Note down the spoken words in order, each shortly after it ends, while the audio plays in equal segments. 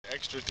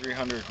extra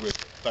 300 with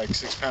like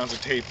 6 pounds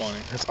of tape on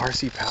it. That's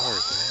RC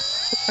Powers, man.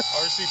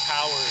 RC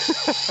Powers.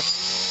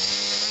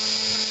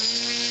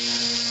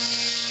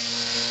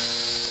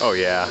 Oh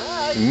yeah.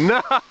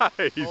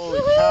 Nice! Holy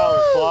cow,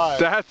 it flies.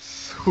 That's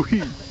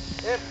sweet.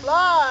 It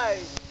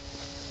flies!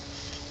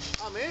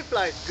 I mean, it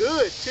flies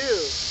good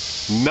too.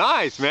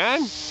 Nice,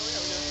 man.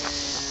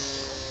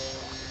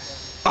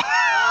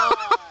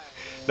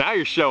 Now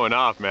you're showing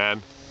off,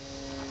 man.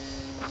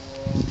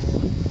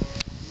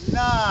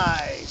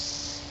 Nice!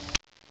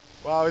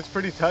 Wow, it's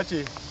pretty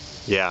touchy.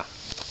 Yeah.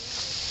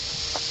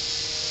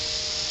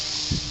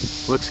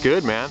 Looks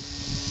good, man.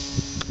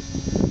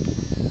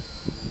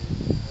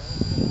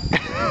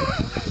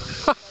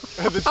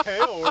 The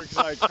tail works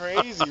like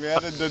crazy, man.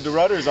 The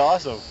rudder's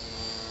awesome.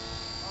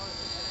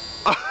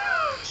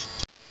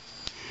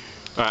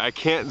 Alright, I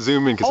can't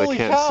zoom in because I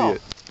can't see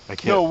it. I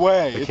can't. No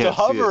way. It's a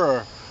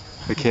hoverer.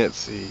 I can't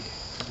see.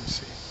 Let me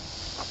see.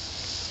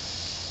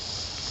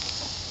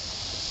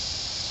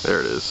 There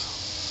it is.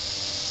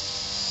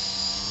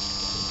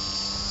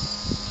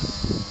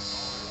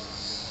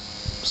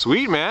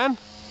 Sweet, man.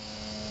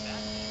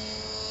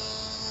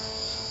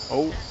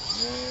 Oh.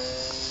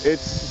 It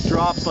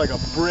drops like a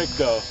brick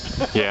though.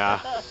 Yeah.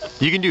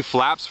 You can do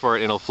flaps for it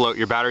and it'll float.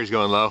 Your battery's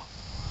going low.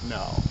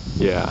 No.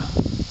 Yeah.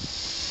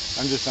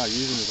 I'm just not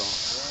using it all.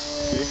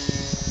 See?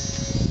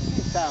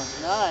 It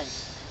sounds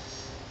nice.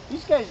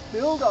 These guys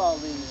build all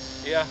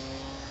these. Yeah.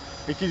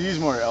 It could use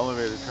more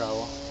elevator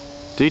travel.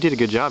 Dude, you did a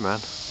good job, man.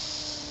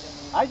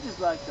 I just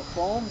like the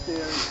foam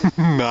theory.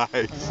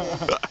 Nice.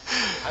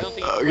 I don't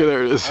think Okay,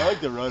 there it is. I like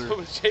the rudder.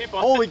 shape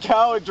on Holy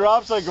cow, it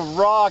drops like a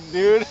rock,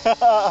 dude.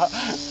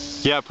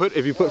 Yeah,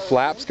 if you put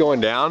flaps going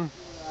down,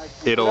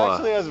 It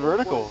actually has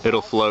vertical.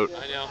 it'll float.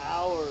 I know.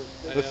 Hours.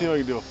 Let's see if I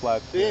can do a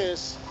flat spin.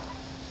 This.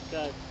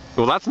 Got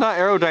Well, that's not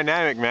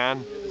aerodynamic,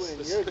 man. you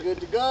and you're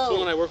good to So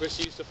when go. I work with,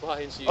 she used to fly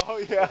and she Oh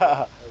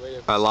yeah.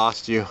 I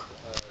lost you.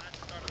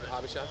 the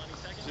hobby shop.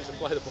 She used to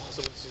fly the balls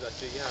and she's like,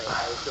 yeah,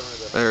 I was showing her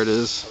the There it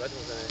is.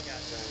 original thing.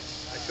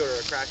 I showed her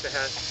a crash I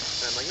had,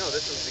 and I'm like, no,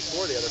 this was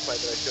before the other fight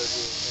that I showed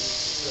you. And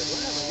she's like,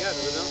 what happened? Yeah,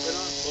 they're not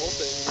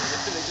bolting.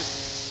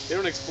 They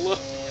don't explode.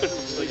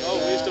 It's like, oh,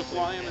 we used to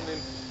fly them, and then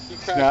he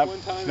crashed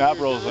one time. Snap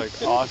roll's like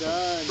awesome.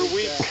 For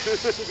weeks.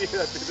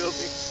 Yeah, the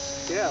building.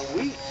 Yeah,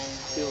 we.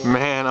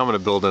 Man, I'm gonna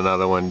build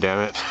another one,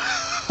 damn it.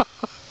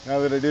 Now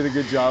that I did a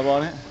good job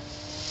on it,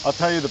 I'll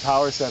tell you the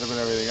power setup and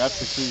everything. That's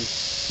the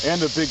key.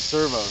 And the big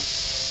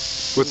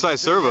servos. What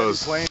size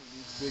servos? Plane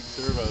needs big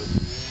servos.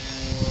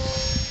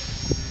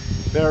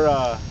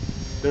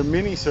 They're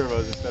mini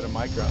servos instead of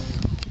micro.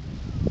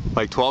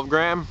 Like 12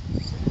 gram?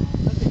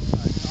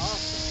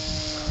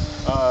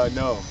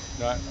 No,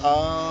 not.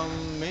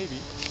 Maybe.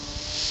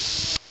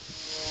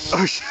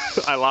 Oh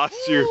shit, I lost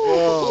you.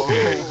 Whoa.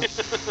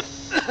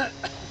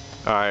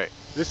 Alright.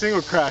 This thing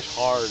will crash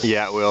hard.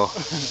 Yeah, it will.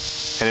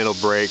 And it'll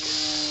break.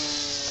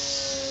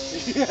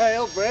 Yeah,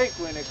 it'll break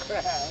when it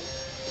crashes.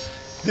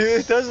 Dude,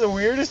 it does the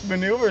weirdest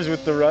maneuvers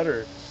with the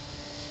rudder.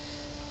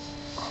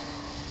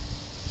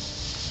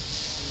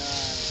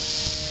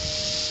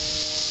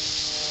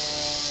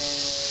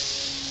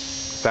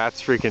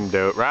 That's freaking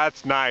dope.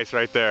 That's nice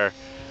right there.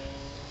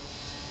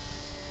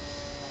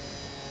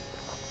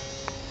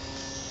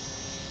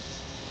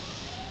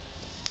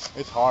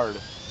 It's hard.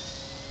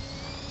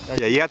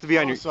 Yeah, you have to be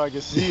on your So I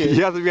can see it.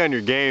 you have to be on your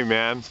game,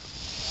 man.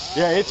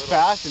 Yeah, it's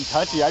fast and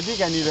touchy. I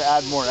think I need to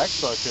add more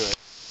expo to it.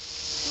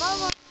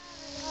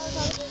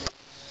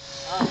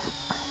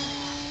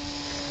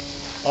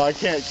 Oh, I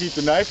can't keep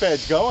the knife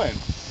edge going.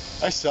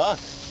 I suck.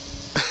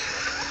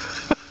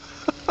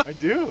 I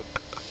do.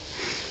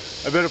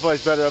 I bet it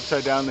flies better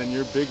upside down than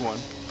your big one.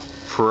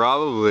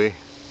 Probably.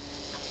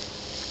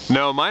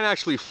 No, mine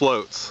actually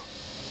floats.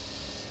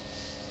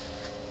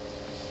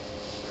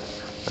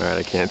 Alright,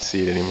 I can't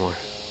see it anymore.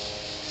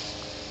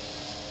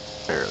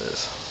 There it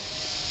is.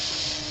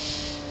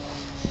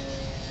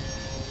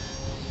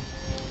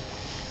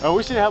 I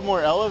wish they'd have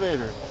more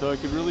elevator so I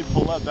could really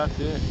pull up. That's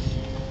it.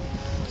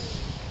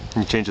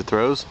 Can you change the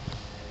throws?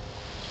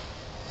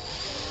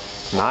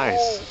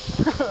 Nice.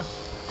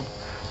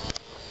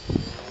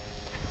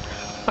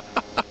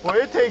 Well,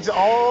 it takes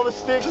all the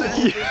sticks to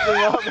keep this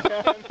thing up,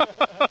 man.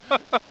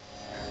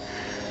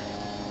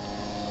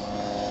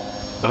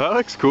 That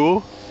looks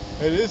cool.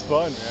 It is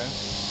fun, man.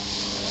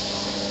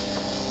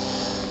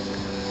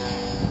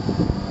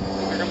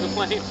 Here comes the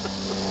plane.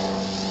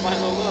 Flying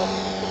a little low.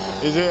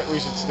 Is it? We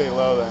should stay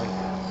low then.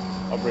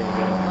 I'll bring it in.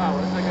 Wow,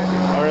 what's that guy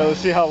doing? Alright, let's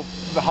see how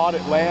hot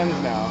it lands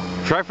now.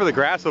 Try for the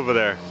grass over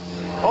there.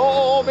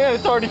 Oh man,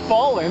 it's already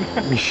fallen.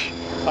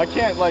 I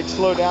can't like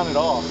slow down at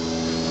all.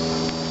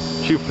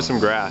 Shoot for some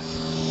grass.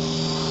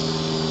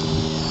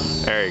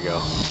 There you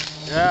go.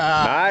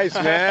 Yeah. Nice,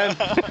 man.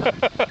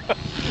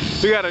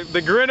 We got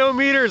the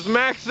grinometer's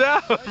maxed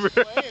out. Nice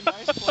plane,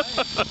 nice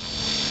plane.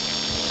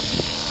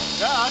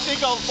 Yeah, I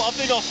think I'll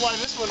fly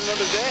this one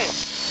another day.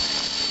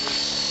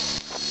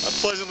 I'm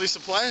pleasantly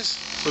surprised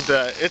with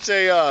that. It's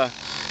a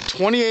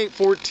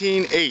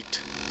 2814-8.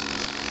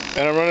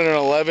 And I'm running an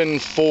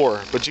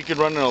 11.4, but you could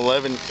run an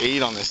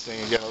 11.8 on this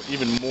thing and get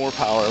even more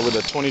power with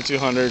a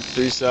 2200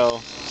 3-cell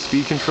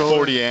Speed controller.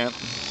 40 amp.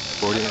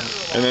 40 amp.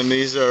 And then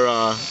these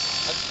are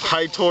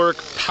high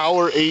torque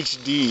power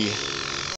HD